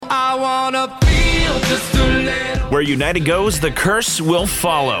wanna feel just a little. Where United goes, the curse will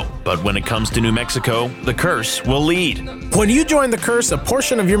follow. But when it comes to New Mexico, the curse will lead. When you join the curse, a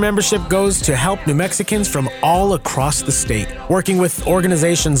portion of your membership goes to help New Mexicans from all across the state. Working with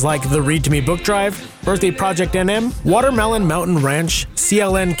organizations like the Read to Me Book Drive, Birthday Project NM, Watermelon Mountain Ranch,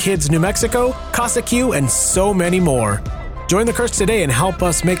 CLN Kids New Mexico, Casa Q, and so many more. Join the curse today and help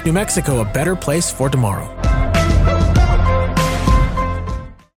us make New Mexico a better place for tomorrow.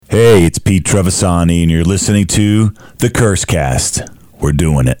 Hey, it's Pete Trevisani, and you're listening to The Curse Cast. We're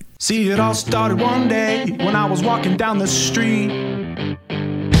doing it. See, it all started one day when I was walking down the street. I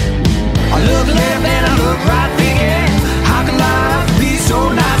look left and I look right, thinking, how can life be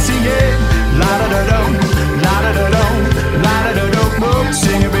so nice? Singing, la-da-da-dum, la-da-da-dum, la-da-da-dum, oh,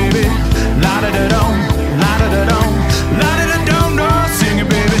 sing it, baby. La-da-da-dum, la-da-da-dum, la-da-da-dum, no, sing it,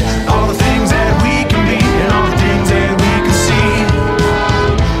 baby. All the things that we can be and all the things that we can see.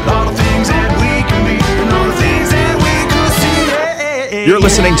 All the things that we can be and all the things that we could see. Yeah. You're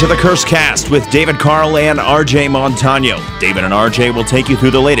listening to The Curse Cast with David Carl and RJ Montano. David and RJ will take you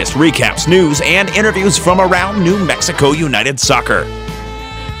through the latest recaps, news, and interviews from around New Mexico United Soccer.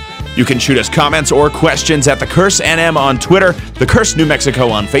 You can shoot us comments or questions at The Curse NM on Twitter, The Curse New Mexico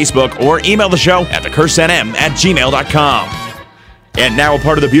on Facebook, or email the show at thecursenm@gmail.com. And now a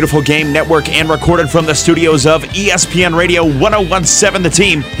part of the Beautiful Game Network and recorded from the studios of ESPN Radio 1017 The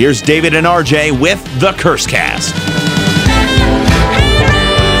Team, here's David and RJ with The Curse Cast.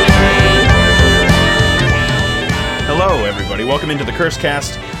 Hello, everybody. Welcome into The Curse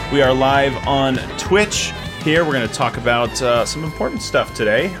Cast. We are live on Twitch. Here, we're going to talk about some important stuff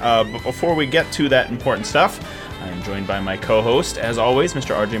today. But before we get to that important stuff, I am joined by my co-host, as always,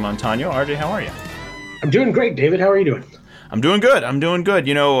 Mr. RJ Montano. RJ, how are you? I'm doing great, David. How are you doing? I'm doing good.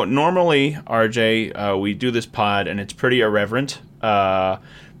 You know, normally, RJ, we do this pod, and it's pretty irreverent. It's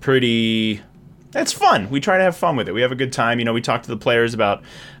fun. We try to have fun with it. We have a good time. You know, we talk to the players about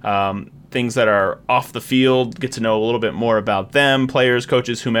things that are off the field, get to know a little bit more about them, players,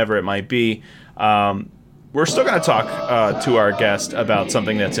 coaches, whomever it might be. We're still going to talk to our guest about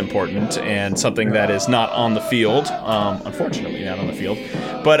something that's important and something that is not on the field, unfortunately not on the field.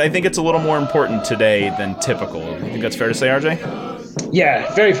 But I think it's a little more important today than typical. You think that's fair to say, RJ?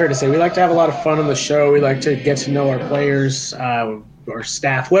 Yeah, very fair to say. We like to have a lot of fun on the show. We like to get to know our players, our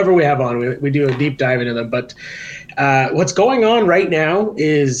staff, whoever we have on. We do a deep dive into them. But what's going on right now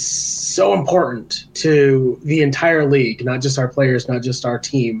is so important to the entire league, not just our players, not just our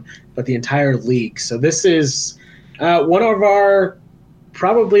team, but the entire league. So this is one of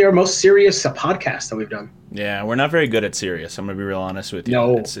probably our most serious podcasts that we've done. Yeah, we're not very good at serious. I'm going to be real honest with you.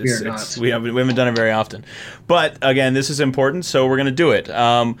 No, we are not. We haven't done it very often. But, again, this is important, so we're going to do it.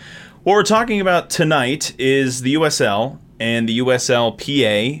 What we're talking about tonight is the USL and the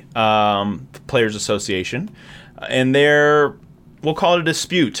USLPA, Players Association, and we'll call it a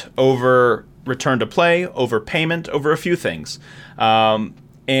dispute over return to play, over payment, over a few things.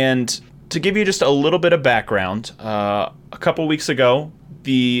 And to give you just a little bit of background, a couple weeks ago,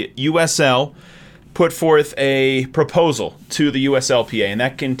 the USL put forth a proposal to the USLPA, and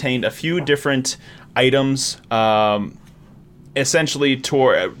that contained a few different items, essentially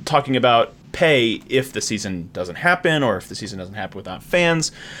talking about pay if the season doesn't happen or if the season doesn't happen without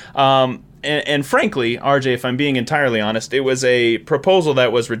fans. And frankly, RJ, if I'm being entirely honest, it was a proposal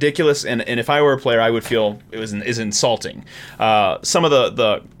that was ridiculous, and if I were a player, I would feel it is insulting. Some of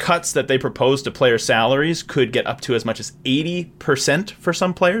the cuts that they proposed to player salaries could get up to as much as 80% for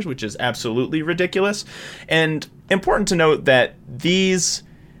some players, which is absolutely ridiculous. And important to note that these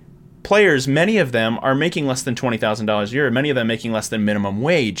players, many of them are making less than $20,000 a year, many of them making less than minimum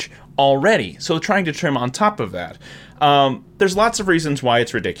wage already. So trying to trim on top of that. There's lots of reasons why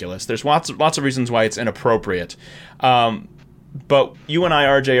it's ridiculous. There's lots of reasons why it's inappropriate. But you and I,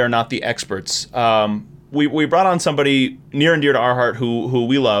 RJ, are not the experts. We brought on somebody near and dear to our heart who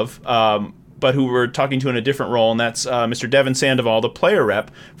we love, but who we're talking to in a different role, and that's Mr. Devin Sandoval, the player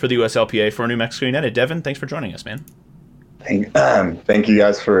rep for the USLPA for New Mexico United. Devin, thanks for joining us, man. Thank you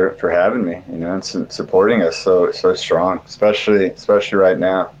guys for having me, and supporting us so strong, especially right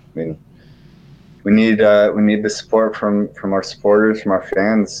now. I mean, we need the support from our supporters, from our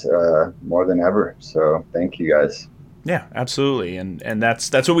fans, more than ever. So thank you guys. Yeah, absolutely, and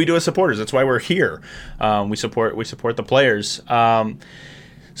that's what we do as supporters. That's why we're here. We support the players.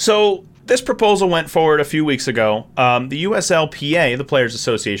 So this proposal went forward a few weeks ago. The USLPA, the Players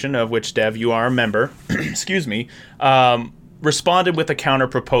Association, of which, Dev, you are a member, excuse me, responded with a counter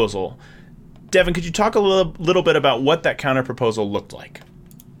proposal. Devin, could you talk a little bit about what that counter proposal looked like?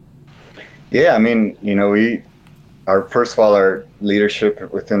 Yeah, I mean, we first of all, our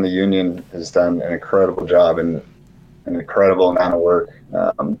leadership within the union has done an incredible job and an incredible amount of work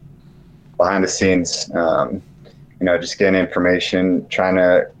behind the scenes. Just getting information, trying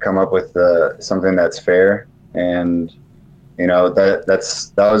to come up with something that's fair, and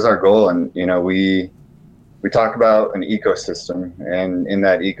that was our goal. And we talk about an ecosystem, and in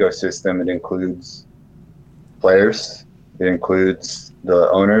that ecosystem, it includes players, it includes the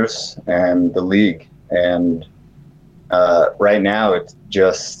owners, and the league. And right now, it's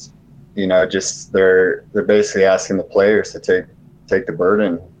just they're basically asking the players to take the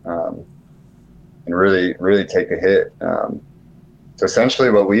burden and really take a hit. So essentially,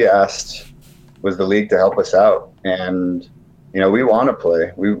 what we asked was the league to help us out, and we want to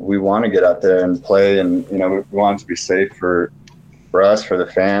play. We want to get out there and play, and we want it to be safe for us, for the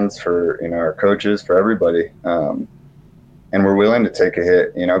fans, for our coaches, for everybody. And we're willing to take a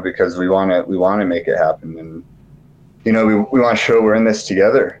hit, because we want to make it happen. And we want to show we're in this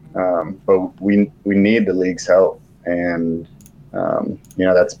together. But we need the league's help, and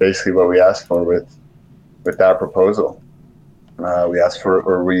that's basically what we asked for with that proposal. We asked for,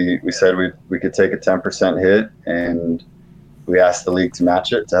 or we said we could take a 10% hit, and we asked the league to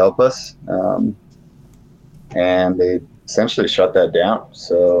match it to help us, and they essentially shut that down.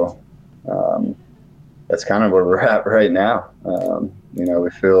 So that's kind of where we're at right now. We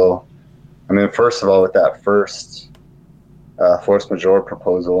feel, first of all, with that first force majeure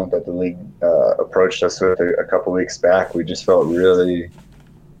proposal that the league approached us with a couple weeks back, we just felt really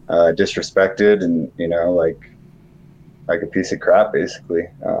disrespected and like a piece of crap, basically.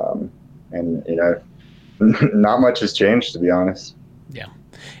 And not much has changed, to be honest. Yeah.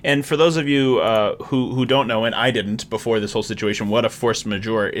 And for those of you who don't know, and I didn't before this whole situation, what a force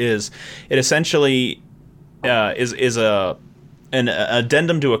majeure is, it essentially is an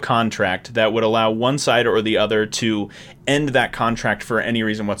addendum to a contract that would allow one side or the other to end that contract for any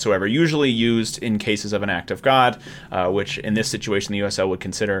reason whatsoever, usually used in cases of an act of God, which in this situation the USL would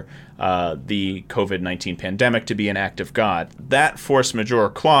consider the COVID-19 pandemic to be an act of God. That force majeure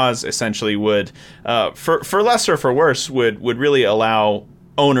clause essentially would, for less or for worse, would really allow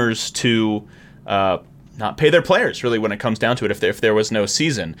owners to not pay their players, really, when it comes down to it, if there was no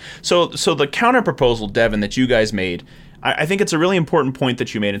season. So the counter proposal, Devin, that you guys made, I think it's a really important point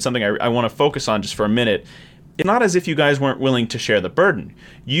that you made, and something I want to focus on just for a minute. It's not as if you guys weren't willing to share the burden.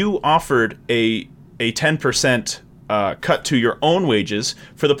 You offered a 10% cut to your own wages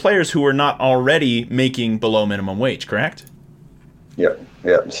for the players who were not already making below minimum wage, correct? Yep.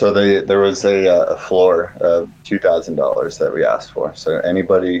 So there was a floor of $2,000 that we asked for. So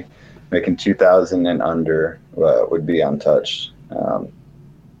anybody making $2,000 and under would be untouched.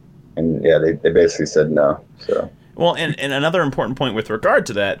 And yeah, they basically said no. So. Well, and another important point with regard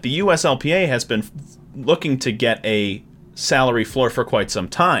to that, the USLPA has been looking to get a salary floor for quite some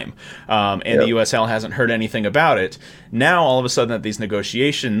time, and the USL hasn't heard anything about it. Now, all of a sudden, that these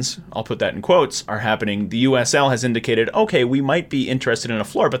negotiations, I'll put that in quotes, are happening, the USL has indicated, okay, we might be interested in a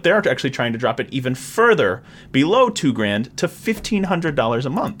floor, but they're actually trying to drop it even further, below $2,000 to $1,500 a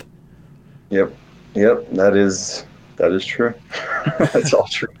month. Yep, that is true. That's all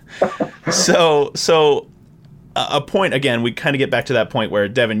true. So a point, again, we kind of get back to that point where,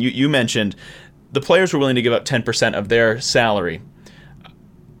 Devin, you mentioned the players were willing to give up 10% of their salary.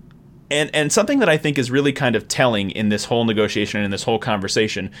 And something that I think is really kind of telling in this whole negotiation and in this whole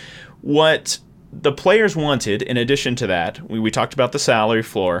conversation, what the players wanted, in addition to that, we talked about the salary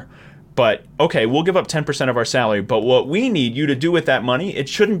floor, but, okay, we'll give up 10% of our salary, but what we need you to do with that money, it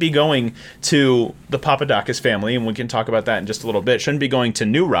shouldn't be going to the Papadakis family, and we can talk about that in just a little bit. It shouldn't be going to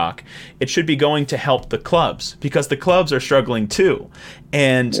New Rock. It should be going to help the clubs, because the clubs are struggling too.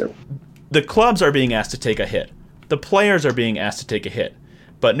 And the clubs are being asked to take a hit. The players are being asked to take a hit.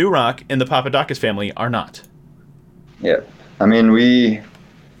 But New Rock and the Papadakis family are not. Yeah. We,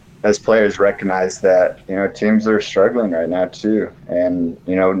 as players, recognize that, teams are struggling right now too. And,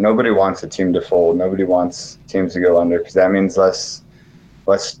 nobody wants a team to fold. Nobody wants teams to go under, because that means less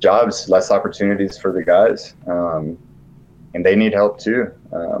jobs, less opportunities for the guys. And they need help too.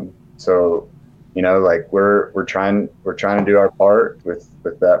 So, we're trying to do our part with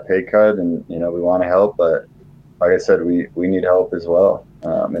that pay cut, and, we want to help, but like I said, we need help as well.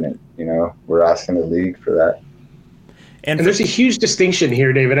 And we're asking the league for that. And there's a huge distinction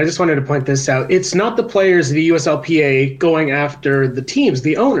here, David. I just wanted to point this out. It's not the players of the USLPA going after the teams,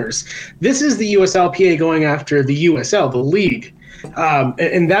 the owners. This is the USLPA going after the USL, the league.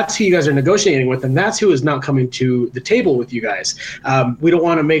 And that's who you guys are negotiating with, and that's who is not coming to the table with you guys. We don't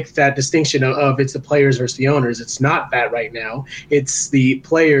want to make that distinction of it's the players versus the owners. It's not that right now. It's the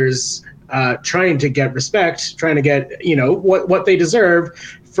players trying to get respect, trying to get what they deserve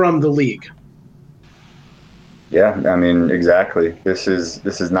from the league. Yeah, I mean, exactly. This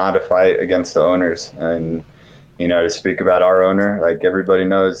is not a fight against the owners, and to speak about our owner, like everybody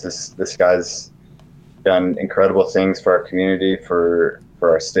knows, this guy's done incredible things for our community, for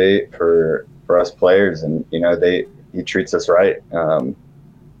our state, for us players, and he treats us right.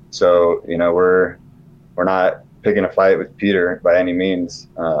 So we're not picking a fight with Peter by any means,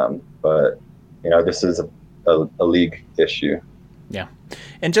 but this is a league issue. Yeah,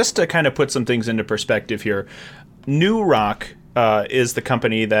 and just to kind of put some things into perspective here, New Rock is the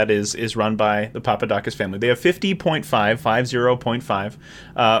company that is run by the Papadakis family. They have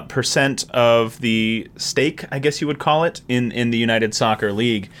 50.5% of the stake, I guess you would call it, in the United Soccer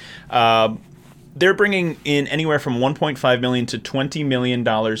League. They're bringing in anywhere from $1.5 million to $20 million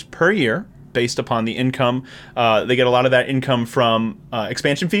per year based upon the income. They get a lot of that income from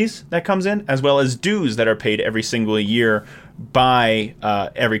expansion fees that comes in, as well as dues that are paid every single year by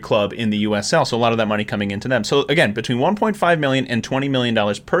every club in the USL. So a lot of that money coming into them. So again, between $1.5 million and $20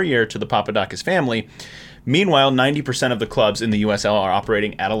 million per year to the Papadakis family. Meanwhile, 90% of the clubs in the USL are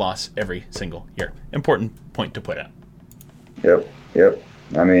operating at a loss every single year. Important point to put out. Yep.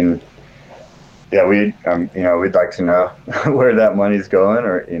 I mean, yeah, we'd like to know where that money's going,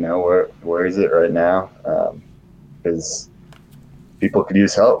 or where is it right now? Because people could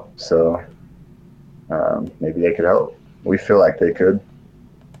use help, so maybe they could help. We feel like they could.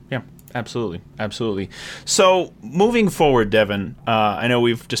 Yeah, absolutely. So moving forward, Devin, I know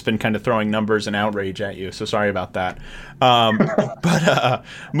we've just been kind of throwing numbers and outrage at you, so sorry about that. But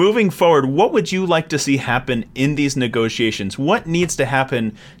moving forward, what would you like to see happen in these negotiations? What needs to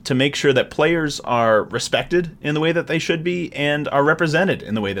happen to make sure that players are respected in the way that they should be and are represented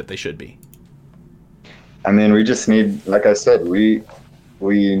in the way that they should be? I mean, we just need, like I said, we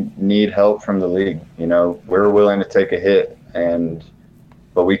need help from the league. We're willing to take a hit,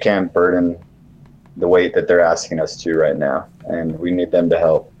 but we can't burden the weight that they're asking us to right now, and we need them to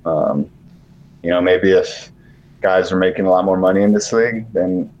help. Maybe if guys are making a lot more money in this league,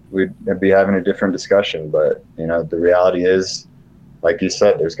 then we'd be having a different discussion. But the reality is, like you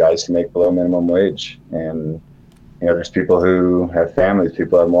said, there's guys who make below minimum wage, and there's people who have families,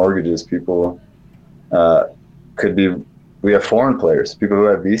 people have mortgages, people we have foreign players, people who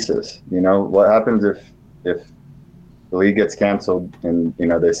have visas. What happens if the league gets canceled and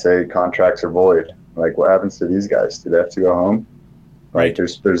they say contracts are void? Like, what happens to these guys? Do they have to go home? Right.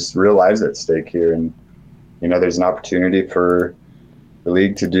 There's real lives at stake here, and there's an opportunity for the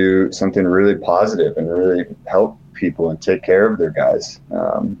league to do something really positive and really help people and take care of their guys.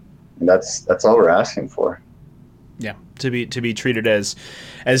 And that's all we're asking for. Yeah, to be treated as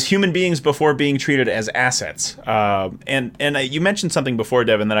human beings before being treated as assets. And you mentioned something before,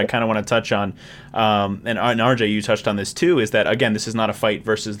 Devin, that I kind of want to touch on. And RJ, you touched on this too. Is that, again, this is not a fight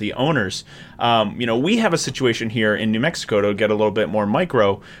versus the owners. We have a situation here in New Mexico, to get a little bit more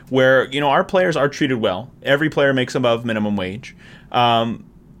micro, where our players are treated well. Every player makes above minimum wage.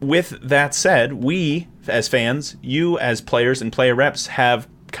 With that said, we as fans, you as players and player reps, have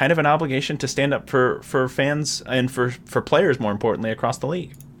kind of an obligation to stand up for fans and for players, more importantly, across the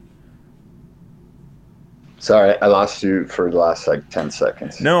league. Sorry, I lost you for the last 10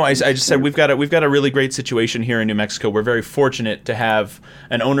 seconds. No, I just said we've got a really great situation here in New Mexico. We're very fortunate to have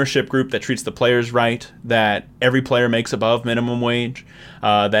an ownership group that treats the players right, that every player makes above minimum wage,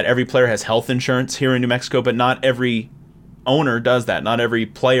 that every player has health insurance here in New Mexico, but not every owner does that. Not every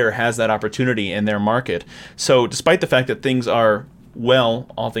player has that opportunity in their market. So despite the fact that things are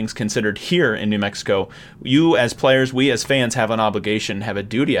all things considered here in New Mexico, you as players, we as fans have an obligation, have a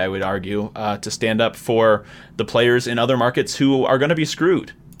duty, I would argue, to stand up for the players in other markets who are going to be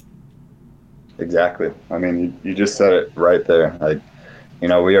screwed. Exactly. I mean, you just said it right there.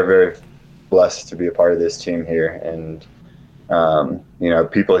 We are very blessed to be a part of this team here, and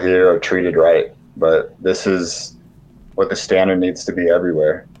people here are treated right, but this is what the standard needs to be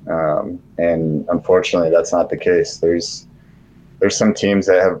everywhere. And unfortunately, that's not the case. There's some teams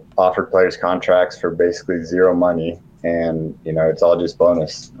that have offered players contracts for basically zero money, and it's all just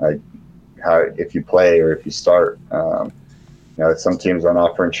bonus, like how if you play or if you start. Some teams don't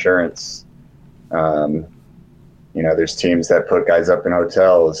offer insurance. There's teams that put guys up in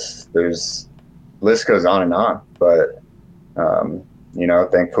hotels. List goes on and on. But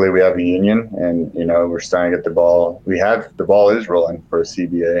thankfully we have a union, and we're starting to get the ball. The ball is rolling for a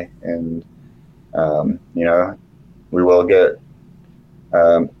CBA, and we will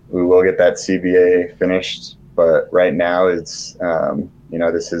get that CBA finished, but right now it's,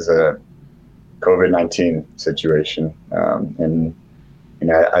 this is a COVID-19 situation. And,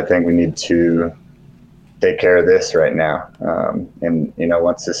 I think we need to take care of this right now. And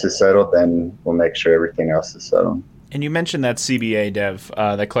once this is settled, then we'll make sure everything else is settled. And you mentioned that CBA, Dev,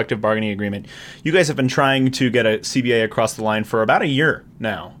 that collective bargaining agreement. You guys have been trying to get a CBA across the line for about a year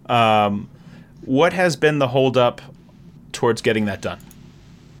now. What has been the holdup towards getting that done?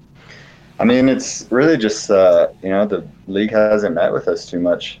 I mean, it's really just, the league hasn't met with us too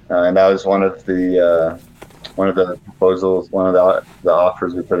much. And that was one of the proposals, one of the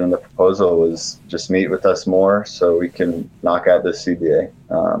offers we put in the proposal was just meet with us more so we can knock out this CBA.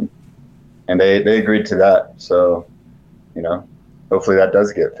 And they agreed to that. So, hopefully that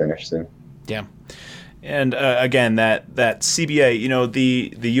does get finished soon. Yeah. And again, that CBA,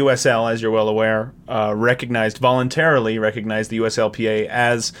 the USL, as you're well aware, voluntarily recognized the USLPA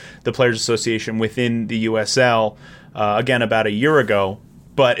as the Players Association within the USL, again, about a year ago.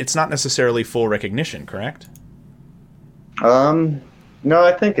 But it's not necessarily full recognition, correct? No,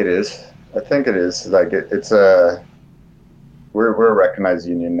 I think it is. Like we're a recognized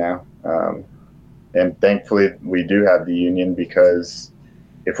union now. And thankfully we do have the union, because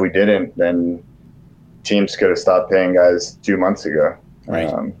if we didn't, then teams could have stopped paying guys 2 months ago. Right.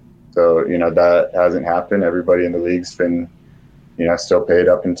 So, that hasn't happened. Everybody in the league's been, still paid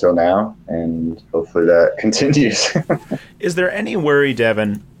up until now, and hopefully that continues. Is there any worry,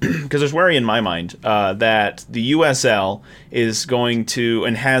 Devin, because there's worry in my mind, that the USL is going to,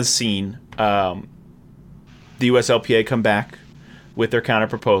 and has seen, the USLPA come back with their counter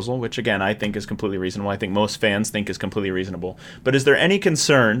proposal, which again I think is completely reasonable. I think most fans think is completely reasonable. But is there any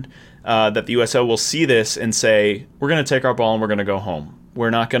concern that the USL will see this and say, we're going to take our ball and we're going to go home? We're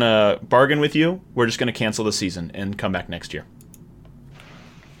not going to bargain with you. We're just going to cancel the season and come back next year.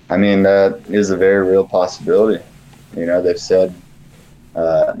 I mean, that is a very real possibility. They've said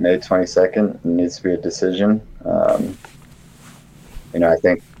May 22nd needs to be a decision. I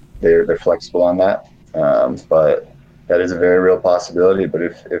think they're flexible on that, but that is a very real possibility. But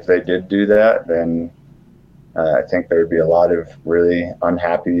if they did do that, then I think there would be a lot of really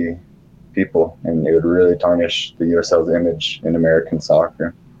unhappy people, and it would really tarnish the USL's image in American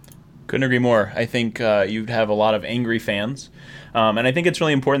soccer. Couldn't agree more. I think you'd have a lot of angry fans. And I think it's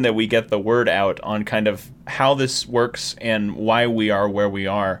really important that we get the word out on kind of how this works and why we are where we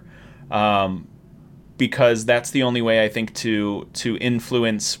are. Because that's the only way, I think, to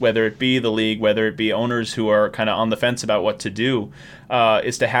influence, whether it be the league, whether it be owners who are kind of on the fence about what to do,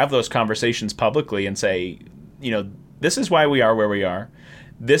 is to have those conversations publicly and say, this is why we are where we are.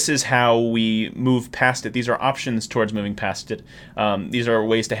 This is how we move past it. These are options towards moving past it. These are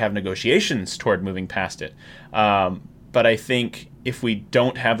ways to have negotiations toward moving past it. But I think if we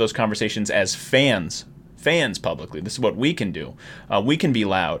don't have those conversations as fans publicly, this is what we can do. We can be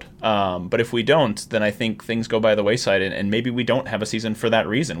loud. But if we don't, then I think things go by the wayside, and maybe we don't have a season for that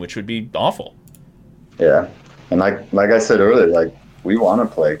reason, which would be awful. Yeah. And like I said earlier, we want to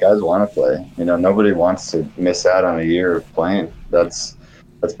play. Guys want to play. Nobody wants to miss out on a year of playing. That's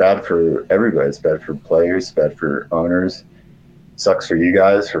bad for everybody. It's bad for players, it's bad for owners. It sucks for you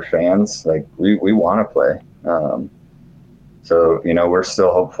guys, for fans. We want to play. So, we're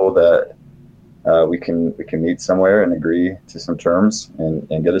still hopeful that we can meet somewhere and agree to some terms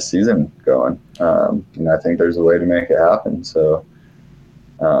and get a season going. I think there's a way to make it happen. So,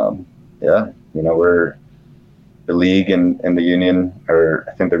 we're the league and the union I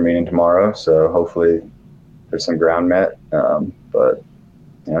think they're meeting tomorrow. So hopefully there's some ground met. But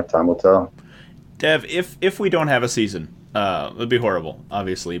time will tell. Dev, if we don't have a season, it would be horrible,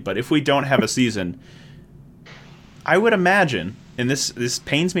 obviously. But if we don't have a season, I would imagine, and this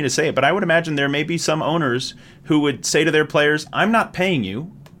pains me to say it, but I would imagine there may be some owners who would say to their players, I'm not paying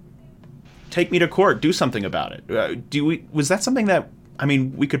you. Take me to court. Do something about it. Was that something that,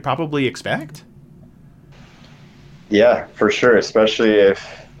 we could probably expect? Yeah, for sure. Especially if,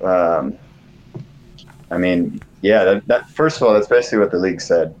 that first of all, that's basically what the league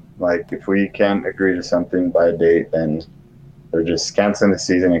said. If we can't agree to something by a date, then they're just canceling the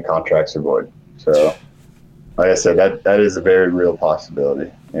season and contracts are void. So, like I said, that is a very real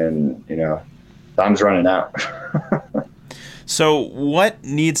possibility, and time's running out. So what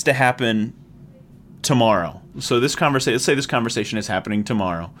needs to happen tomorrow? So let's say this conversation is happening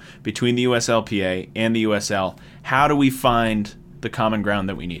tomorrow between the USLPA and the USL. How do we find the common ground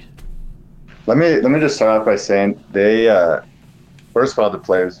that we need? Let me just start off by saying they first of all, the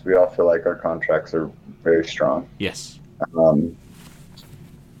players, we all feel like our contracts are very strong. Yes.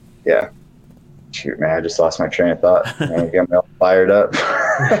 Yeah. Shoot, man, I just lost my train of thought. I got me all fired up.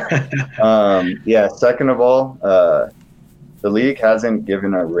 Second of all, the league hasn't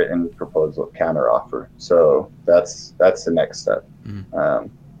given a written proposal counter offer, so that's the next step.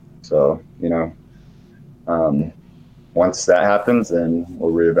 So once that happens, then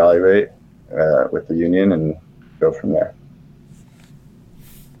we'll reevaluate with the union and go from there.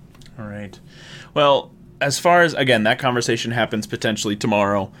 All right. Well, as far as, again, that conversation happens potentially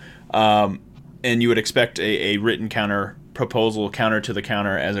tomorrow, and you would expect a written counter proposal, counter to the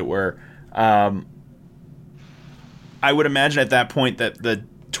counter, as it were. I would imagine at that point that the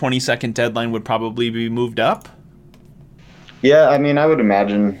 20-second deadline would probably be moved up. Yeah, I mean, I would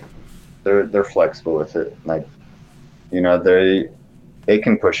imagine they're flexible with it. Like, they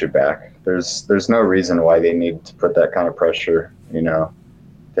can push it back. There's no reason why they need to put that kind of pressure,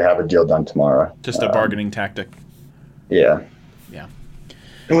 to have a deal done tomorrow. Just a bargaining tactic. Yeah. Yeah.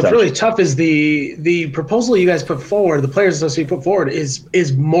 And what's really tough is the proposal you guys put forward, the Players Association put forward,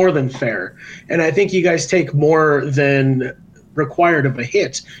 is more than fair. And I think you guys take more than required of a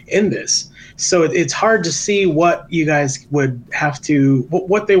hit in this. So it's hard to see what you guys would have to,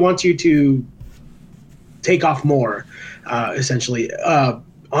 what they want you to take off more, essentially,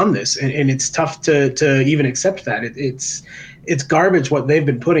 on this. And it's tough to even accept that. It's garbage what they've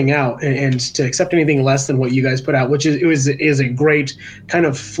been putting out, and to accept anything less than what you guys put out, which is a great kind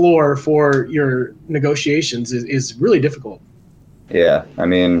of floor for your negotiations, is really difficult. Yeah, I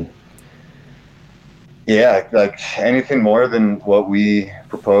mean, like anything more than what we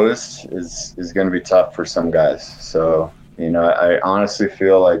proposed is going to be tough for some guys. So, I honestly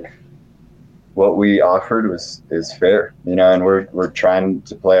feel like what we offered is fair, and we're trying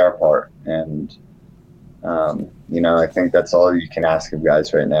to play our part. And I think that's all you can ask of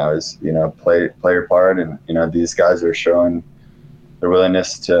guys right now is, play your part. And, these guys are showing their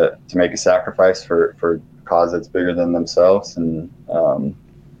willingness to make a sacrifice for a cause that's bigger than themselves. And,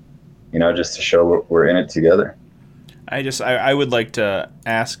 just to show we're in it together. I would like to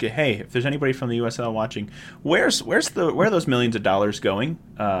ask, hey, if there's anybody from the USL watching, where are those millions of dollars going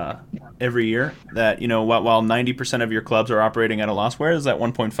every year? That while 90% of your clubs are operating at a loss, where is that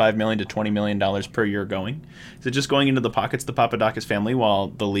 1.5 million to 20 million dollars per year going? Is it just going into the pockets of the Papadakis family while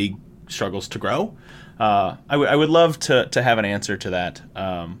the league struggles to grow? I would love to have an answer to that,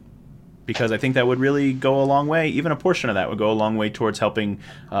 because I think that would really go a long way. Even a portion of that would go a long way towards helping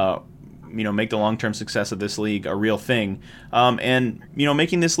make the long-term success of this league a real thing, and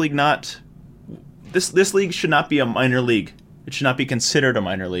making this league this league should not be a minor league. It should not be considered a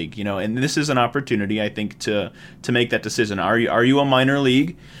minor league, and this is an opportunity, I think, to make that decision. Are you a minor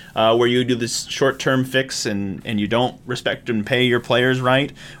league where you do this short-term fix and you don't respect and pay your players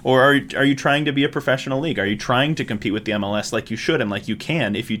right, or are you trying to be a professional league? Are you trying to compete with the MLS like you should and like you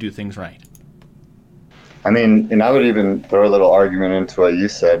can if you do things right? I mean, and I would even throw a little argument into what you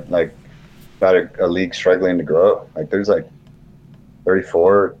said, like, about a league struggling to grow. Like, there's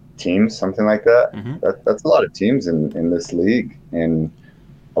 34 teams, something like that. Mm-hmm. That's a lot of teams in this league, and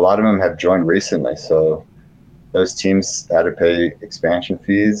a lot of them have joined recently. So those teams had to pay expansion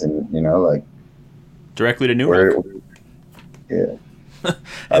fees, and directly to New York. Yeah.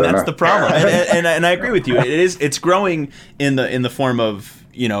 And that's the problem. And I agree with you. It's growing in the form of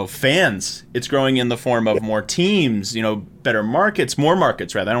fans. It's growing in the form of more teams, better markets, more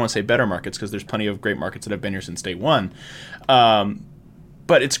markets, rather. I don't want to say better markets because there's plenty of great markets that have been here since day one.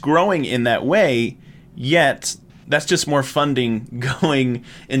 But it's growing in that way, yet that's just more funding going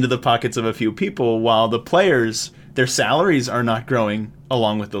into the pockets of a few people, while the players, their salaries are not growing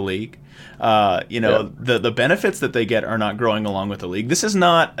along with the league. The benefits that they get are not growing along with the league. This is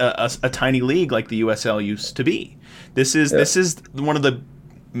not a tiny league like the USL used to be. This is one of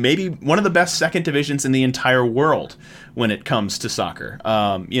the best second divisions in the entire world when it comes to soccer.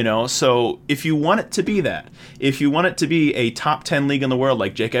 So if you want it to be that, if you want it to be a top 10 league in the world,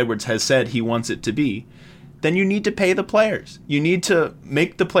 like Jake Edwards has said he wants it to be, then you need to pay the players. You need to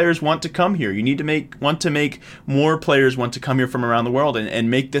make the players want to come here. You need to want to make more players want to come here from around the world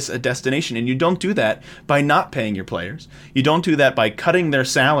and make this a destination. And you don't do that by not paying your players. You don't do that by cutting their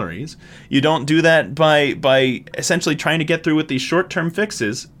salaries. You don't do that by essentially trying to get through with these short-term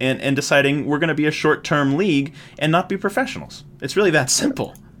fixes and deciding we're going to be a short-term league and not be professionals. It's really that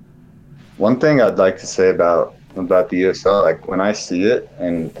simple. One thing I'd like to say about the USL, like when I see it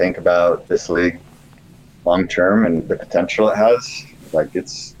and think about this league long term and the potential it has, like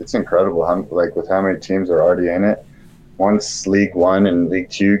it's incredible with how many teams are already in it. Once League One and League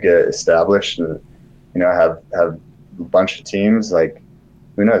Two get established and have a bunch of teams, like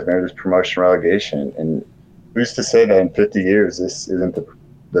who knows, maybe there's promotion, relegation, and who's to say that in 50 years this isn't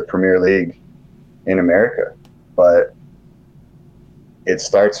the Premier League in America? But it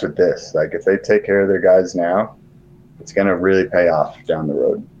starts with this. Like, if they take care of their guys now, it's gonna really pay off down the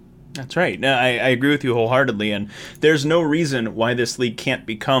road. That's right. No, I agree with you wholeheartedly, and there's no reason why this league can't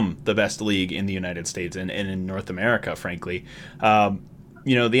become the best league in the United States and in North America, frankly. The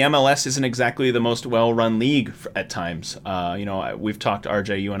MLS isn't exactly the most well-run league at times. We've talked,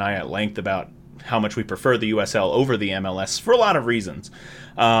 RJ, you and I, at length about how much we prefer the USL over the MLS for a lot of reasons.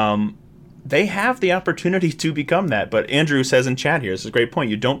 They have the opportunity to become that, but Andrew says in chat here, this is a great point,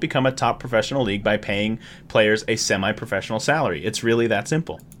 you don't become a top professional league by paying players a semi-professional salary. It's really that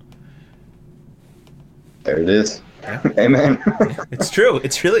simple. There it is. Yeah. Amen. It's true.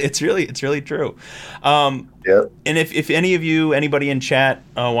 It's really true. Yep. And if anybody in chat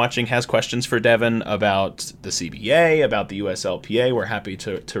watching has questions for Devin about the CBA, about the USLPA, we're happy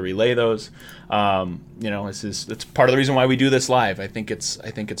to relay those. It's part of the reason why we do this live. I think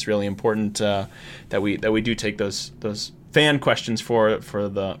it's really important that we do take those fan questions for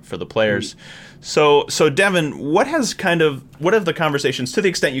the players. So Devin, what have the conversations, to the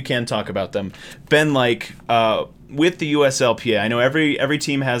extent you can talk about them, been like with the USLPA? I know every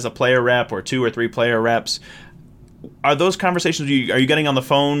team has a player rep or 2 or 3 player reps. Are those conversations, are you getting on the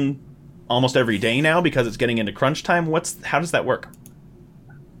phone almost every day now because it's getting into crunch time? How does that work?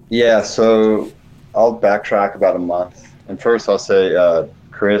 Yeah, so I'll backtrack about a month. And first I'll say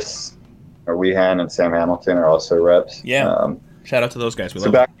Chris or Wehan and Sam Hamilton are also reps. Yeah. Shout out to those guys.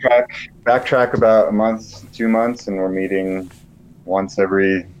 Backtrack about a month, 2 months, and we're meeting once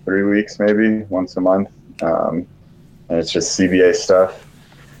every 3 weeks, maybe once a month. And it's just CBA stuff.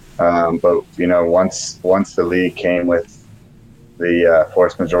 But once the league came with the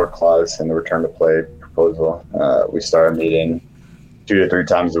force majeure clause and the return to play proposal, we started meeting 2 to 3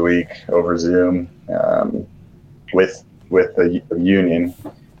 times a week over Zoom with the union.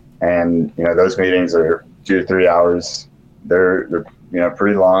 And those meetings are 2 to 3 hours. They're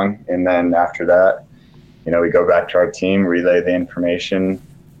pretty long, and then after that, we go back to our team, relay the information,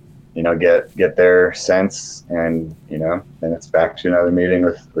 get their sense, and then it's back to another meeting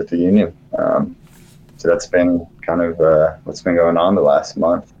with the union. So that's been kind of what's been going on the last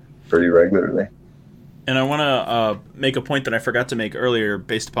month, pretty regularly. And I want to make a point that I forgot to make earlier,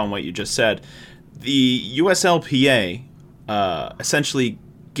 based upon what you just said. The USLPA essentially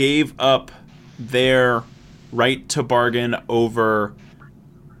gave up their right to bargain over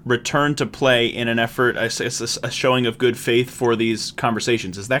return to play in an effort, a showing of good faith for these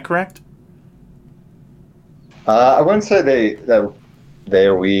conversations. Is that correct? I wouldn't say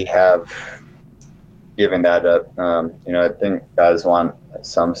we have given that up. I think guys do want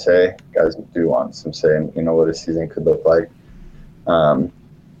some say in what a season could look like.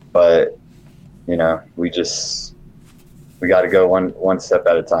 But we got to go one step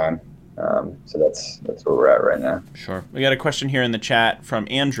at a time. So that's where we're at right now. Sure. We got a question here in the chat from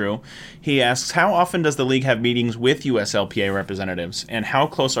Andrew. He asks, how often does the league have meetings with USLPA representatives, and how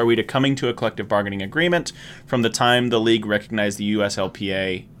close are we to coming to a collective bargaining agreement from the time the league recognized the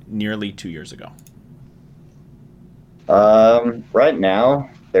USLPA nearly 2 years ago? Right now,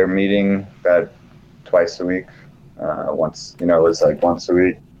 they're meeting about twice a week. Once, it was like once a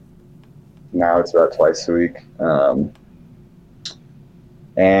week. Now it's about twice a week.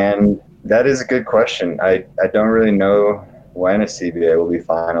 And that is a good question. I don't really know when a CBA will be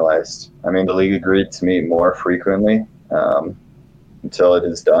finalized. I mean, the league agreed to meet more frequently until it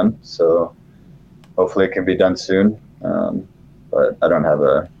is done. So hopefully it can be done soon. But I don't have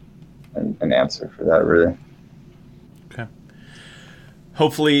an answer for that, really. Okay.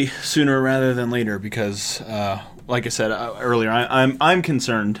 Hopefully sooner rather than later, because like I said earlier, I'm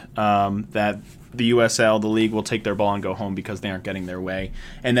concerned that the USL, the league, will take their ball and go home because they aren't getting their way,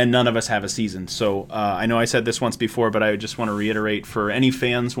 and then none of us have a season. So I know I said this once before, but I just want to reiterate for any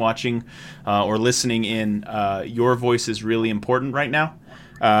fans watching or listening in, your voice is really important right now.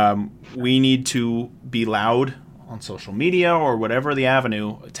 We need to be loud on social media or whatever the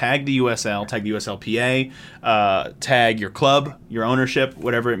avenue. Tag the USL, tag the USLPA, tag your club, your ownership,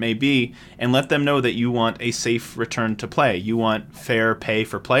 whatever it may be, and let them know that you want a safe return to play. You want fair pay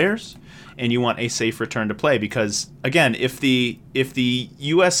for players, and you want a safe return to play. Because again, if the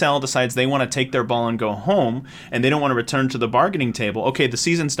USL decides they want to take their ball and go home, and they don't want to return to the bargaining table, okay, the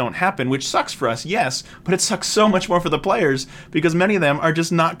seasons don't happen, which sucks for us, yes, but it sucks so much more for the players because many of them are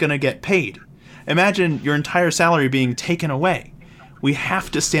just not going to get paid. Imagine your entire salary being taken away. We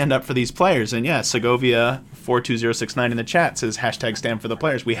have to stand up for these players. And yeah, Segovia 42069 in the chat says #stand for the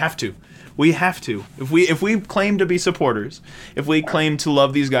players. We have to. We have to. If we claim to be supporters, if we claim to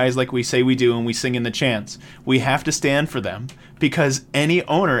love these guys like we say we do and we sing in the chants, we have to stand for them, because any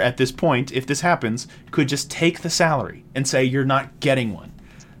owner at this point, if this happens, could just take the salary and say you're not getting one.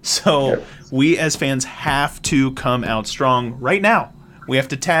 So we as fans have to come out strong right now. We have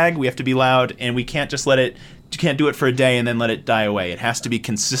to tag, we have to be loud, and we can't just you can't do it for a day and then let it die away. It has to be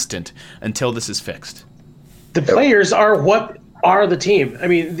consistent until this is fixed. The players are what are the team. I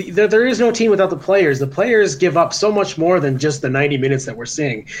mean, there is no team without the players. The players give up so much more than just the 90 minutes that we're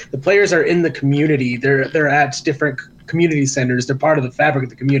seeing. The players are in the community. They're at different community centers. They're part of the fabric of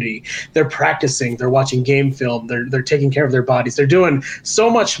the community. They're practicing. They're watching game film. They're taking care of their bodies. They're doing so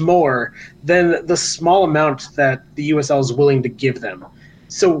much more than the small amount that the USL is willing to give them.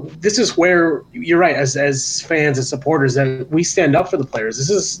 So this is where you're right, as fans and supporters, that we stand up for the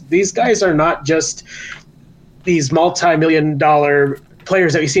players. These guys are not just these multi-million-dollar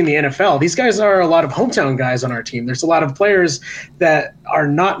players that we see in the NFL. These guys are a lot of hometown guys on our team. There's a lot of players that are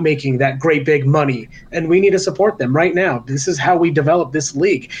not making that great big money, and we need to support them right now. This is how we develop this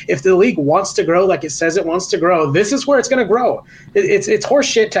league. If the league wants to grow like it says it wants to grow, this is where it's going to grow. It's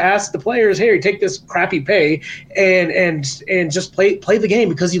horseshit to ask the players, "Hey, take this crappy pay and just play the game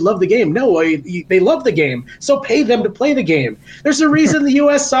because you love the game." No, they love the game, so pay them to play the game. There's a reason the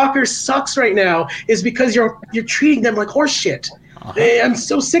U.S. soccer sucks right now is because you're treating them like horseshit. I'm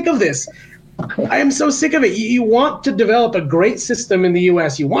so sick of this. I am so sick of it. You want to develop a great system in the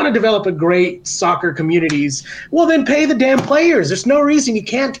U.S. You want to develop a great soccer communities. Well, then pay the damn players. There's no reason you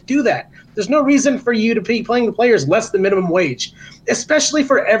can't do that. There's no reason for you to be paying the players less than minimum wage, especially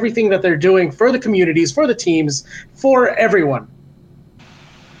for everything that they're doing for the communities, for the teams, for everyone.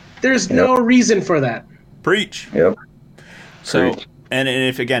 There's no reason for that. Preach. Yep. So, Preach. and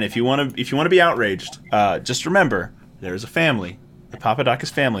if you want to be outraged, just remember there's a family, the Papadakis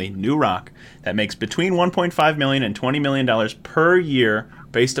family, New Rock, that makes between $1.5 million and $20 million per year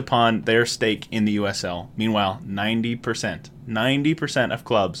based upon their stake in the USL. Meanwhile, 90% of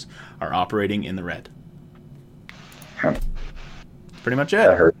clubs are operating in the red. Pretty much it.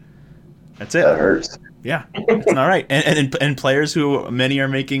 That hurts. That's it. That hurts. Yeah, it's not right. And players who many are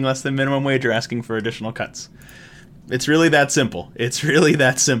making less than minimum wage are asking for additional cuts. It's really that simple. It's really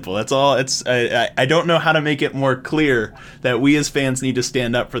that simple. That's all. I don't know how to make it more clear that we as fans need to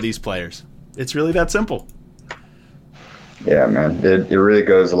stand up for these players. It's really that simple. Yeah, man. It really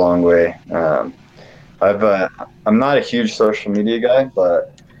goes a long way. I'm not a huge social media guy,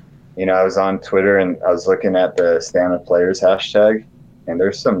 but I was on Twitter and I was looking at the Stand With Players hashtag, and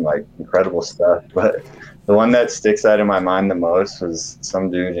there's some incredible stuff. But the one that sticks out in my mind the most was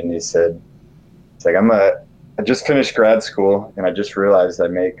some dude, and he said, "It's like I just finished grad school and I just realized I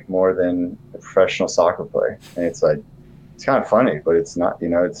make more than a professional soccer player." And it's kind of funny, but it's not,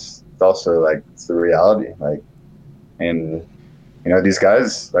 it's also it's the reality. And these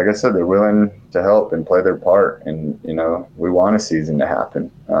guys, like I said, they're willing to help and play their part. And, we want a season to happen.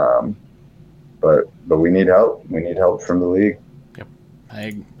 But we need help. We need help from the league. Yep.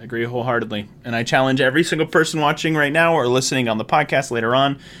 I agree wholeheartedly. And I challenge every single person watching right now or listening on the podcast later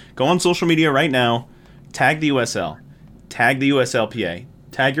on, go on social media right now, tag the USL, tag the USLPA,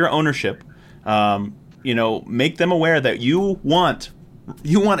 tag your ownership, make them aware that you want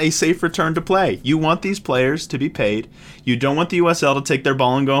a safe return to play. You want these players to be paid. You don't want the USL to take their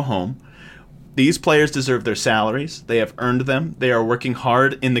ball and go home. These players deserve their salaries. They have earned them. They are working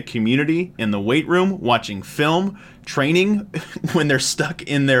hard in the community, in the weight room, watching film, training when they're stuck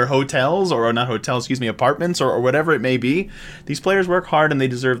in their hotels, or not hotels, apartments or whatever it may be. These players work hard and they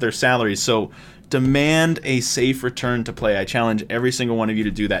deserve their salaries. So demand a safe return to play. I challenge every single one of you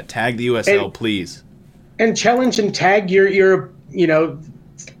to do that. Tag the USL, please. And challenge and tag your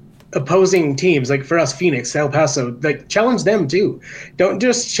opposing teams. Like for us, Phoenix, El Paso, challenge them too. Don't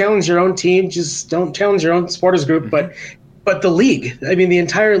just challenge your own team. Just don't challenge your own supporters group, but the league. I mean, the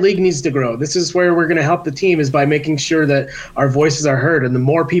entire league needs to grow. This is where we're going to help the team, is by making sure that our voices are heard. And the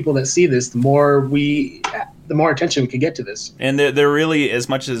more people that see this, the more attention we can get to this. And there really, as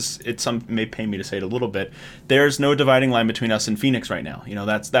much as it may pain me to say it a little bit, there's no dividing line between us and Phoenix right now.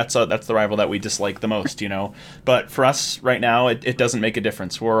 That's the rival that we dislike the most. But for us right now, it doesn't make a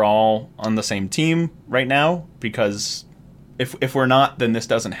difference. We're all on the same team right now, because if we're not, then this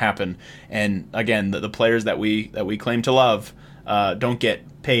doesn't happen. And again, the players that we claim to love don't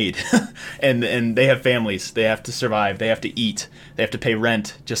get paid, and they have families. They have to survive. They have to eat. They have to pay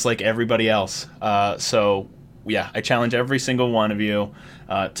rent, just like everybody else. So yeah, I challenge every single one of you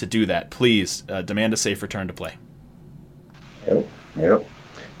to do that. Please demand a safe return to play. Yep.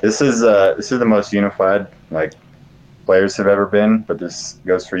 This is the most unified players have ever been, but this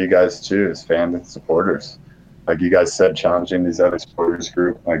goes for you guys too, as fans and supporters. Like you guys said, challenging these other supporters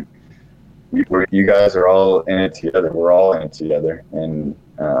group. You guys are all in it together. We're all in it together, and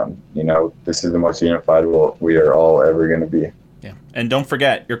this is the most unified we are all ever going to be. Yeah, And don't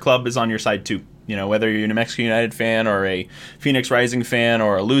forget, your club is on your side too. You know, whether you're a New Mexico United fan or a Phoenix Rising fan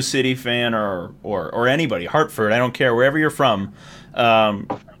or a Lou City fan or anybody, Hartford, I don't care, wherever you're from,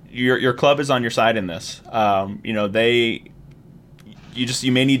 your club is on your side in this. You know,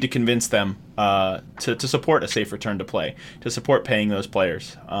 you may need to convince them to support a safe return to play, to support paying those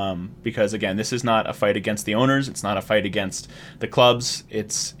players. Because again, this is not a fight against the owners. It's not a fight against the clubs.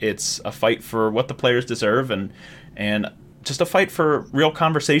 It's a fight for what the players deserve and just a fight for real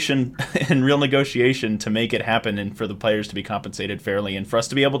conversation and real negotiation to make it happen and for the players to be compensated fairly and for us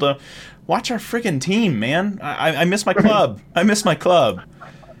to be able to watch our friggin' team, man. I miss my club. I miss my club.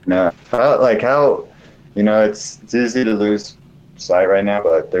 No, how, you know, it's easy to lose sight right now,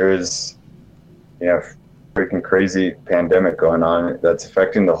 but there is, you know, freaking crazy pandemic going on that's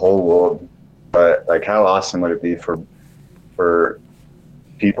affecting the whole world. But like, how awesome would it be for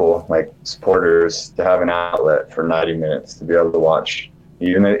people, like supporters, to have an outlet for 90 minutes to be able to watch,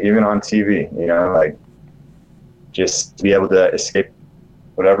 even on TV, you know, like just to be able to escape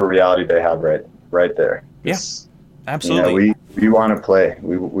whatever reality they have right there. Yes, yeah, absolutely. You know, we want to play.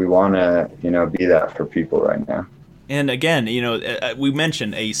 We want to, you know, be that for people right now. And again, you know, we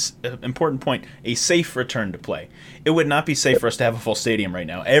mentioned an important point, a safe return to play. It would not be safe for us to have a full stadium right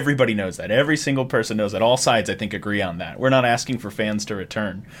now. Everybody knows that. Every single person knows that. All sides, I think, agree on that. We're not asking for fans to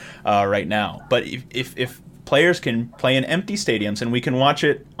return right now. But if players can play in empty stadiums and we can watch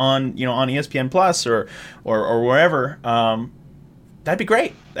it on ESPN Plus or wherever, that'd be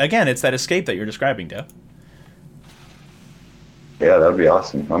great. Again, it's that escape that you're describing, Dev. Yeah, that'd be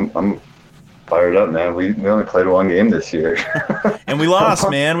awesome. I'm fired up, man. We only played one game this year. And we lost,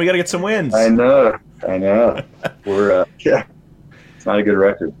 man. We got to get some wins. I know. We're, it's not a good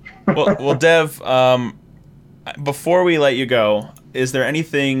record. well, Dev, before we let you go, is there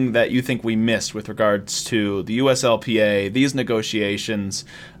anything that you think we missed with regards to the USLPA, these negotiations,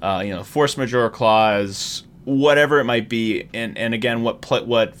 force majeure clause, whatever it might be, and again,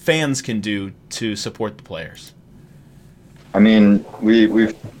 what fans can do to support the players? I mean,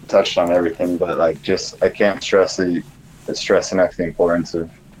 we've touched on everything, but like, I can't stress enough the importance of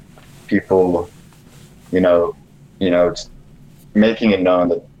people, making it known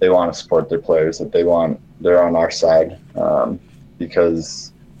that they want to support their players, that they're on our side,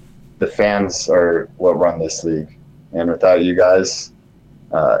 because the fans are what run this league, and without you guys,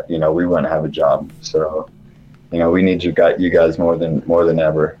 we wouldn't have a job. So, we need you guys more than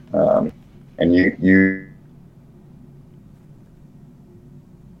ever, and you.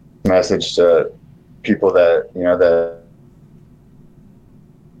 Message to people that that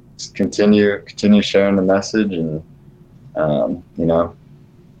continue sharing the message, and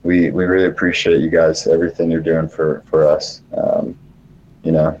we really appreciate you guys, everything you're doing for us.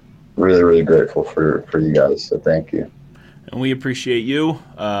 Really grateful for you guys, so thank you. And we appreciate you,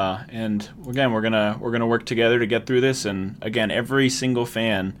 and again, we're gonna work together to get through this. And again, every single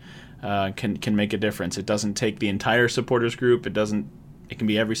fan can make a difference. It doesn't take the entire supporters group. It can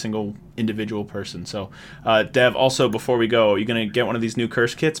be every single individual person. So, Dev, also, before we go, are you going to get one of these new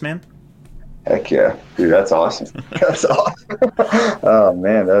curse kits, man? Heck yeah. Dude, that's awesome. That's awesome. Oh,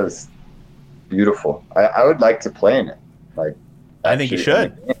 man, that was beautiful. I would like to play in it. I think you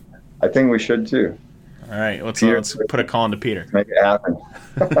should. I think we should, too. All right, let's put a call into Peter. Make it happen.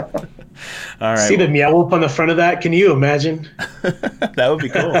 All right. See the meow up on the front of that? Can you imagine? That would be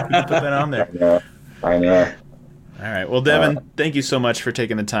cool. You can put that on there. I know. All right. Well, Devin, thank you so much for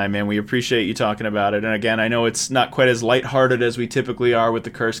taking the time, man. We appreciate you talking about it. And again, I know it's not quite as lighthearted as we typically are with the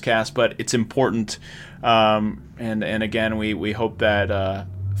Curse Cast, but it's important. And again, we hope that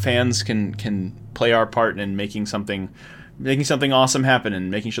fans can play our part in making something awesome happen and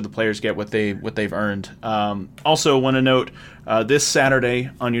making sure the players get what they've earned. Also, want to note this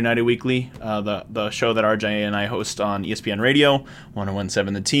Saturday on United Weekly, the show that RJ and I host on ESPN Radio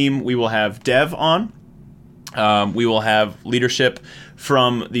 1017 The Team, we will have Dev on. We will have leadership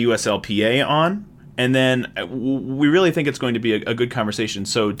from the USLPA on, and then we really think it's going to be a good conversation.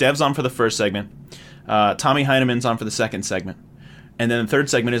 So Dev's on for the first segment, Tommy Heineman's on for the second segment, and then the third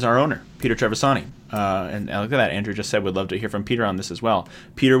segment is our owner, Peter Trevisani. And look at that, Andrew just said we'd love to hear from Peter on this as well.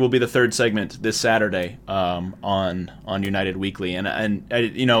 Peter will be the third segment this Saturday on United Weekly, and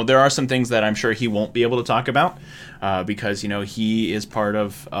there are some things that I'm sure he won't be able to talk about because he is part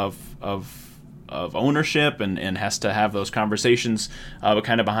of ownership and has to have those conversations but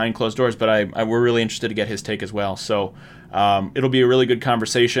kind of behind closed doors, but we're really interested to get his take as well. So it'll be a really good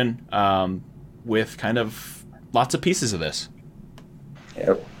conversation with kind of lots of pieces of this.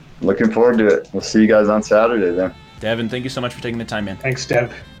 Yep. Looking forward to it. We'll see you guys on Saturday then. Devin, thank you so much for taking the time, man. Thanks,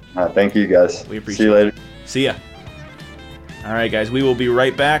 Dev. Thank you guys. We appreciate it. See you later. See ya. All right, guys, we will be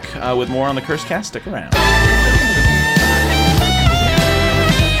right back with more on the CurseCast. Stick around.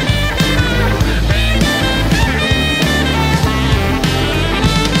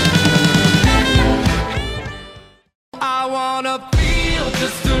 I wanna feel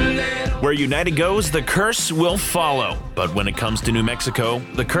just a little. Where United goes, the curse will follow. But when it comes to New Mexico,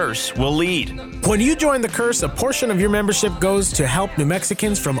 the curse will lead. When you join the Curse, a portion of your membership goes to help New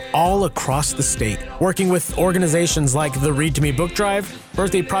Mexicans from all across the state. Working with organizations like the Read to Me Book Drive,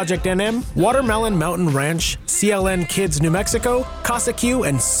 Birthday Project NM, Watermelon Mountain Ranch, CLN Kids New Mexico, Casa Q,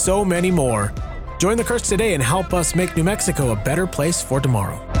 and so many more. Join the Curse today and help us make New Mexico a better place for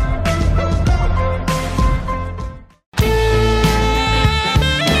tomorrow.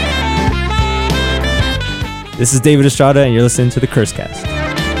 This is David Estrada, and you're listening to the CurseCast.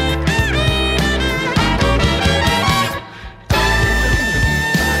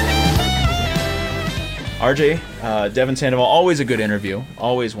 RJ, Devin Sandoval, always a good interview,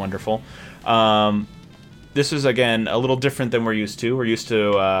 always wonderful. This is, again, a little different than we're used to. We're used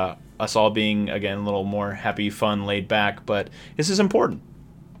to us all being, again, a little more happy, fun, laid back, but this is important.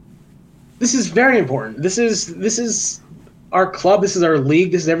 This is very important. This is our club. This is our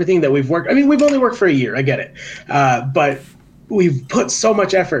league. This is everything that we've worked. I mean, we've only worked for a year. I get it. But we've put so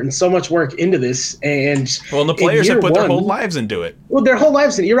much effort and so much work into this. And the players have put their whole lives into it. Well, their whole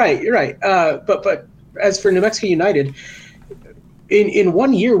lives. You're right. But as for New Mexico United, in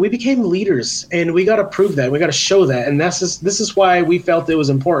 1 year, we became leaders, and we got to prove that. We got to show that. And this is why we felt it was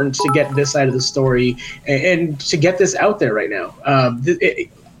important to get this side of the story and to get this out there right now.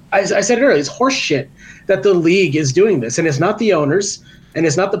 I said it earlier, it's horse shit that the league is doing this. And it's not the owners, and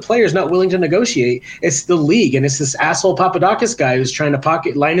it's not the players not willing to negotiate. It's the league, and it's this asshole Papadakis guy who's trying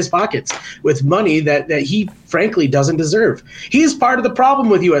to line his pockets with money that he frankly doesn't deserve. He is part of the problem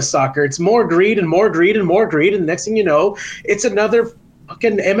with U.S. soccer. It's more greed and more greed and more greed, and the next thing you know, it's another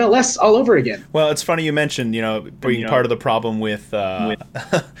fucking MLS all over again. Well, it's funny you mentioned, being part of the problem with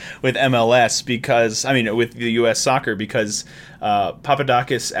with MLS because, with the U.S. soccer, because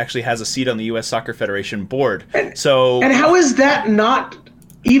Papadakis actually has a seat on the U.S. Soccer Federation board. And how is that not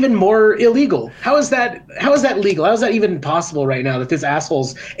even more illegal? How is that legal? How is that even possible right now that this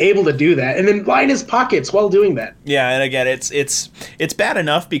asshole's able to do that and then line his pockets while doing that? Yeah, and again, it's bad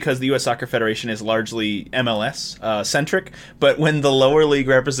enough because the U.S. Soccer Federation is largely MLS centric, but when the lower league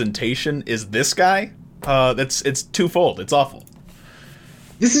representation is this guy, it's twofold. It's awful.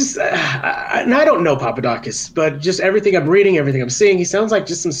 This is, and I don't know Papadakis, but just everything I'm reading, everything I'm seeing, he sounds like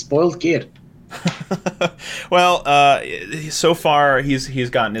just some spoiled kid. Well, so far he's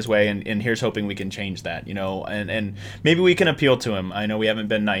gotten his way, and here's hoping we can change that, and maybe we can appeal to him. I know we haven't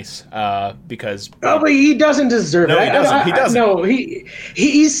been nice because. Oh, but he doesn't deserve it. No, he doesn't. He doesn't. No,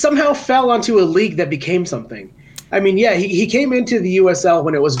 he somehow fell onto a league that became something. I mean, yeah, he came into the USL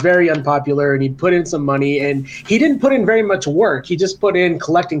when it was very unpopular, and he put in some money, and he didn't put in very much work. He just put in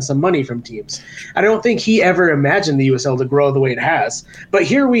collecting some money from teams. I don't think he ever imagined the USL to grow the way it has. But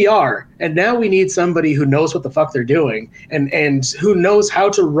here we are, and now we need somebody who knows what the fuck they're doing and who knows how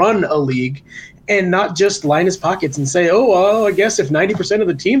to run a league and not just line his pockets and say, oh, well, I guess if 90% of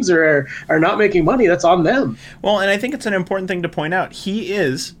the teams are not making money, that's on them. Well, and I think it's an important thing to point out. He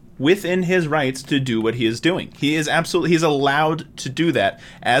is within his rights to do what he is doing. He's allowed to do that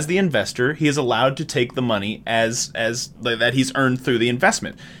as the investor. He is allowed to take the money as that he's earned through the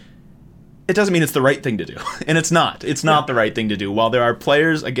investment. It doesn't mean it's the right thing to do, and it's not. It's not the right thing to do. While there are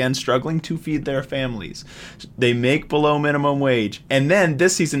players, again, struggling to feed their families, they make below minimum wage, and then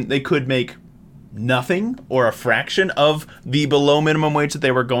this season they could make nothing or a fraction of the below minimum wage that they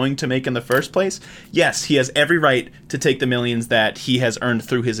were going to make in the first place. Yes, he has every right to take the millions that he has earned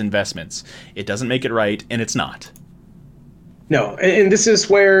through his investments. It doesn't make it right, and it's not. No, and this is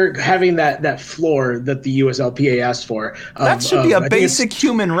where having that floor that the USLPA asked for. That should be a basic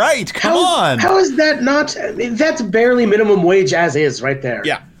human right. Come on. How is that not? That's barely minimum wage as is right there.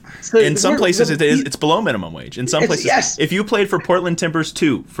 Yeah. So in some places it's below minimum wage. In some places, yes. If you played for Portland Timbers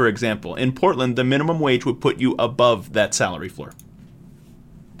 2, for example, in Portland, the minimum wage would put you above that salary floor.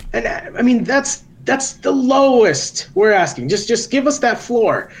 And I mean, that's the lowest we're asking. Just give us that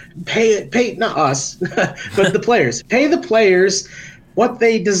floor. Pay not us, but the players. Pay the players what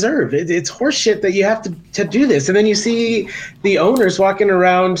they deserve. It's horseshit that you have to do this. And then you see the owners walking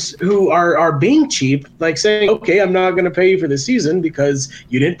around who are being cheap, like saying, okay, I'm not going to pay you for the season because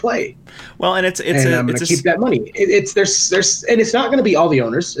you didn't play. Well, and I'm going to keep that money. There's and it's not going to be all the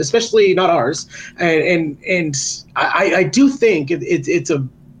owners, especially not ours. And I do think it's a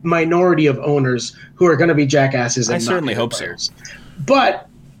minority of owners who are going to be jackasses. And I certainly hope so. But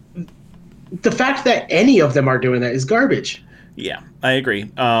the fact that any of them are doing that is garbage. Yeah, I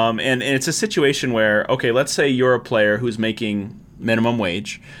agree. And it's a situation where, okay, let's say you're a player who's making minimum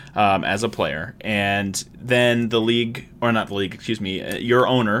wage as a player, and then the league, or not the league, excuse me, your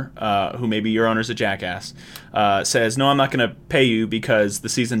owner, who maybe your owner's a jackass, says, no, I'm not going to pay you because the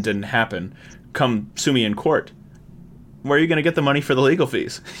season didn't happen. Come sue me in court. Where are you going to get the money for the legal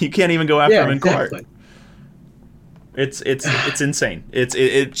fees? You can't even go after him in court. It's insane.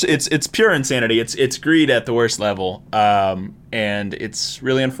 It's pure insanity. It's greed at the worst level, and it's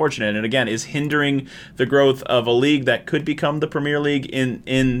really unfortunate. And again, is hindering the growth of a league that could become the Premier League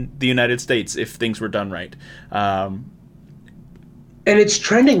in the United States if things were done right. And it's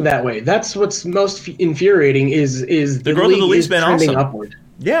trending that way. That's what's most infuriating. Is the growth of the league's been trending awesome. Upward.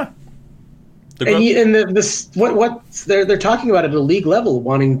 Yeah. They're talking about at a league level,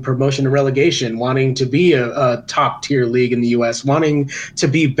 wanting promotion and relegation, wanting to be a top tier league in the U.S., wanting to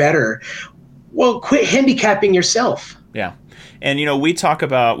be better. Well, quit handicapping yourself. Yeah. And, we've talked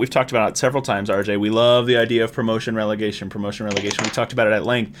about it several times, RJ. We love the idea of promotion, relegation. We talked about it at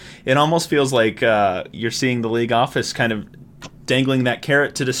length. It almost feels like you're seeing the league office kind of dangling that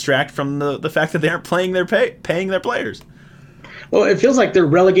carrot to distract from the fact that they aren't paying their players. Well, it feels like they're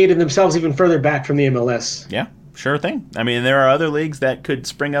relegating themselves even further back from the MLS. Yeah, sure thing. I mean, there are other leagues that could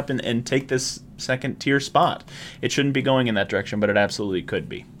spring up and take this second-tier spot. It shouldn't be going in that direction, but it absolutely could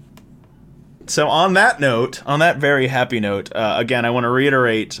be. So on that note, on that very happy note, again, I want to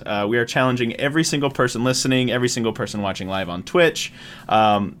reiterate, we are challenging every single person listening, every single person watching live on Twitch.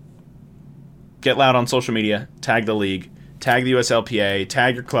 Get loud on social media, tag the league, tag the USLPA,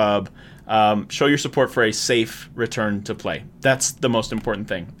 tag your club. Show your support for a safe return to play. That's the most important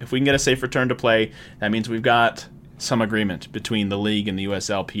thing. If we can get a safe return to play, that means we've got some agreement between the league and the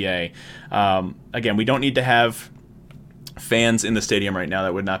USLPA. Again, we don't need to have fans in the stadium right now.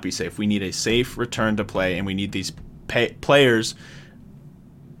 That would not be safe. We need a safe return to play, and we need these players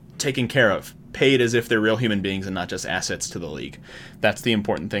taken care of, paid as if they're real human beings and not just assets to the league. That's the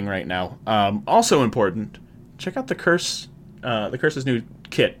important thing right now. Also important, check out the Curse's new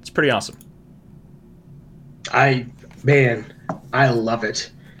kit. It's pretty awesome. I love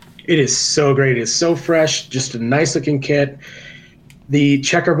it. It is so great. It's so fresh. Just a nice looking kit. The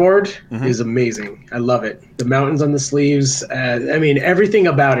checkerboard is amazing. I love it. The mountains on the sleeves. Everything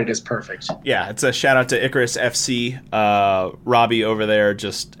about it is perfect. Yeah, it's a shout out to Icarus FC. Robbie over there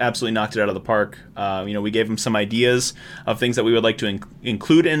just absolutely knocked it out of the park. We gave him some ideas of things that we would like to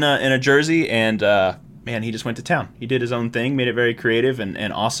include in a jersey, and man, he just went to town. He did his own thing, made it very creative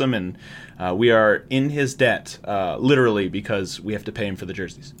and awesome, and we are in his debt, literally, because we have to pay him for the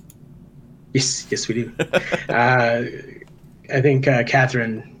jerseys. Yes, we do. I think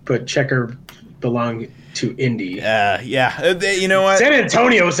Catherine put Checker belong to Indy. Yeah. You know what? San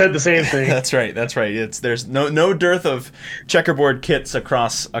Antonio said the same thing. That's right. There's no dearth of checkerboard kits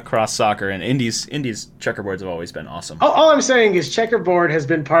across soccer, and Indy's checkerboards have always been awesome. All I'm saying is checkerboard has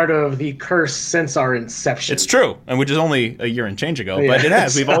been part of the curse since our inception. It's true, and which is only a year and change ago, but it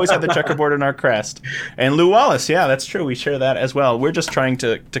has. We've always had the checkerboard in our crest. And Lou Wallace, yeah, that's true. We share that as well. We're just trying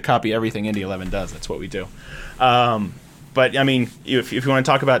to copy everything Indy 11 does. That's what we do. But I mean, if you want to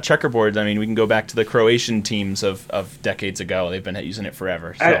talk about checkerboards, I mean, we can go back to the Croatian teams of decades ago. They've been using it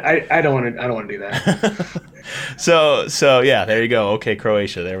forever. So. I don't want to do that. so yeah, there you go. Okay,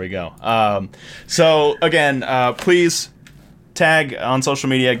 Croatia, there we go. So again, please tag on social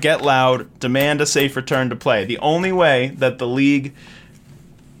media, get loud, demand a safe return to play. The only way that the league,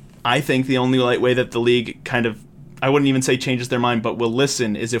 I think, the only way that the league kind of, I wouldn't even say changes their mind, but will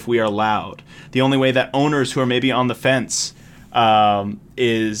listen, is if we are loud. The only way that owners who are maybe on the fence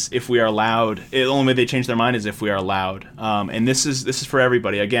is if we are loud. The only way they change their mind is if we are loud. And this is for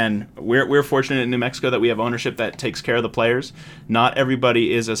everybody. Again, we're fortunate in New Mexico that we have ownership that takes care of the players. Not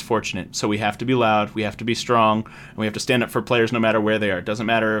everybody is as fortunate, so we have to be loud. We have to be strong, and we have to stand up for players no matter where they are. It doesn't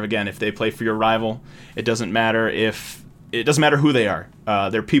matter if they play for your rival. It doesn't matter who they are.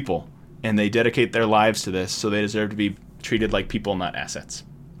 They're people. And they dedicate their lives to this, so they deserve to be treated like people, not assets.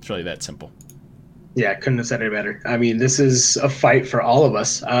 It's really that simple. Yeah, couldn't have said it better. I mean, this is a fight for all of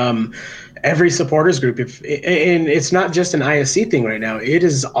us. Every supporters group, and it's not just an ISC thing right now. It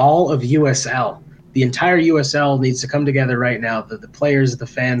is all of USL. The entire USL needs to come together right now, the players, the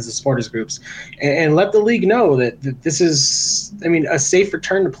fans, the supporters groups, and let the league know that this is, a safe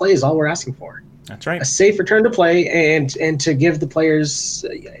return to play is all we're asking for. That's right. A safe return to play and to give the players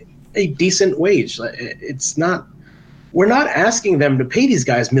a decent wage. We're not asking them to pay these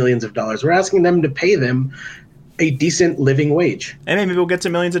guys millions of dollars. We're asking them to pay them a decent living wage. And maybe we'll get to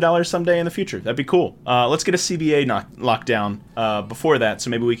millions of dollars someday in the future. That'd be cool. Let's get a CBA locked down before that, so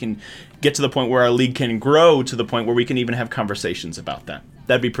maybe we can get to the point where our league can grow to the point where we can even have conversations about that.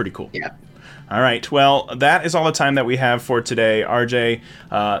 That'd be pretty cool. Yeah. All right. Well, that is all the time that we have for today. RJ,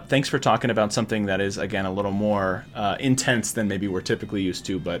 thanks for talking about something that is, again, a little more intense than maybe we're typically used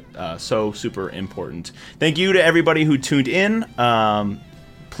to, but so super important. Thank you to everybody who tuned in.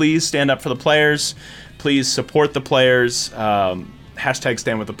 Please stand up for the players. Please support the players. Hashtag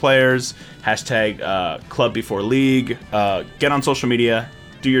stand with the players. Hashtag club before league. Get on social media.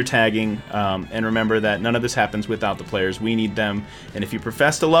 Do your tagging, and remember that none of this happens without the players. We need them, and if you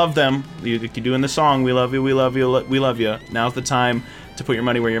profess to love them, you do in the song, we love you, we love you, we love you. Now's the time to put your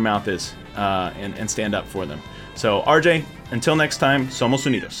money where your mouth is, and stand up for them. So, RJ, until next time, somos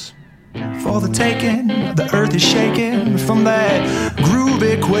unidos. For the taking, the earth is shaking from that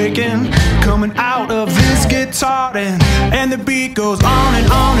groovy quaking coming out of this guitar, and the beat goes on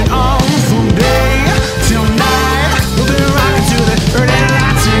and on and on from day till night. We'll be rocking to the earth and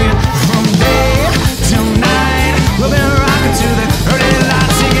light singing from day till night. We'll be rocking to